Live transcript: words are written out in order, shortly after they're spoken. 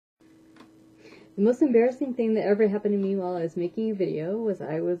The most embarrassing thing that ever happened to me while I was making a video was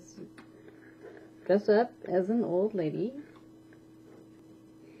I was dressed up as an old lady,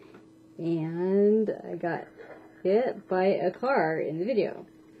 and I got hit by a car in the video.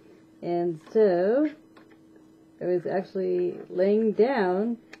 And so I was actually laying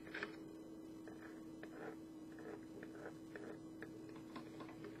down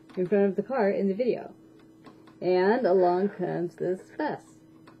in front of the car in the video, and along comes this bus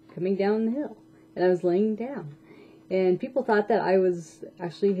coming down the hill, and I was laying down, and people thought that I was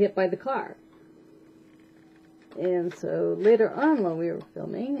actually hit by the car. And so later on while we were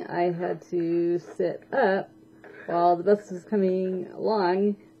filming, I had to sit up while the bus was coming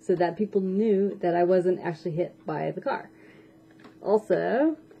along so that people knew that I wasn't actually hit by the car.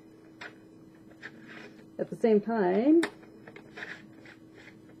 Also, at the same time,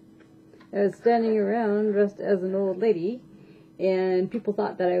 I was standing around dressed as an old lady, and people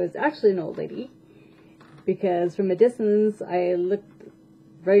thought that I was actually an old lady because from a distance I looked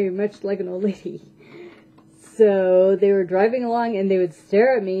very much like an old lady. So they were driving along and they would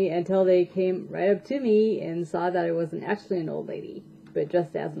stare at me until they came right up to me and saw that I wasn't actually an old lady, but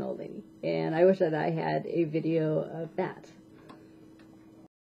dressed as an old lady. And I wish that I had a video of that.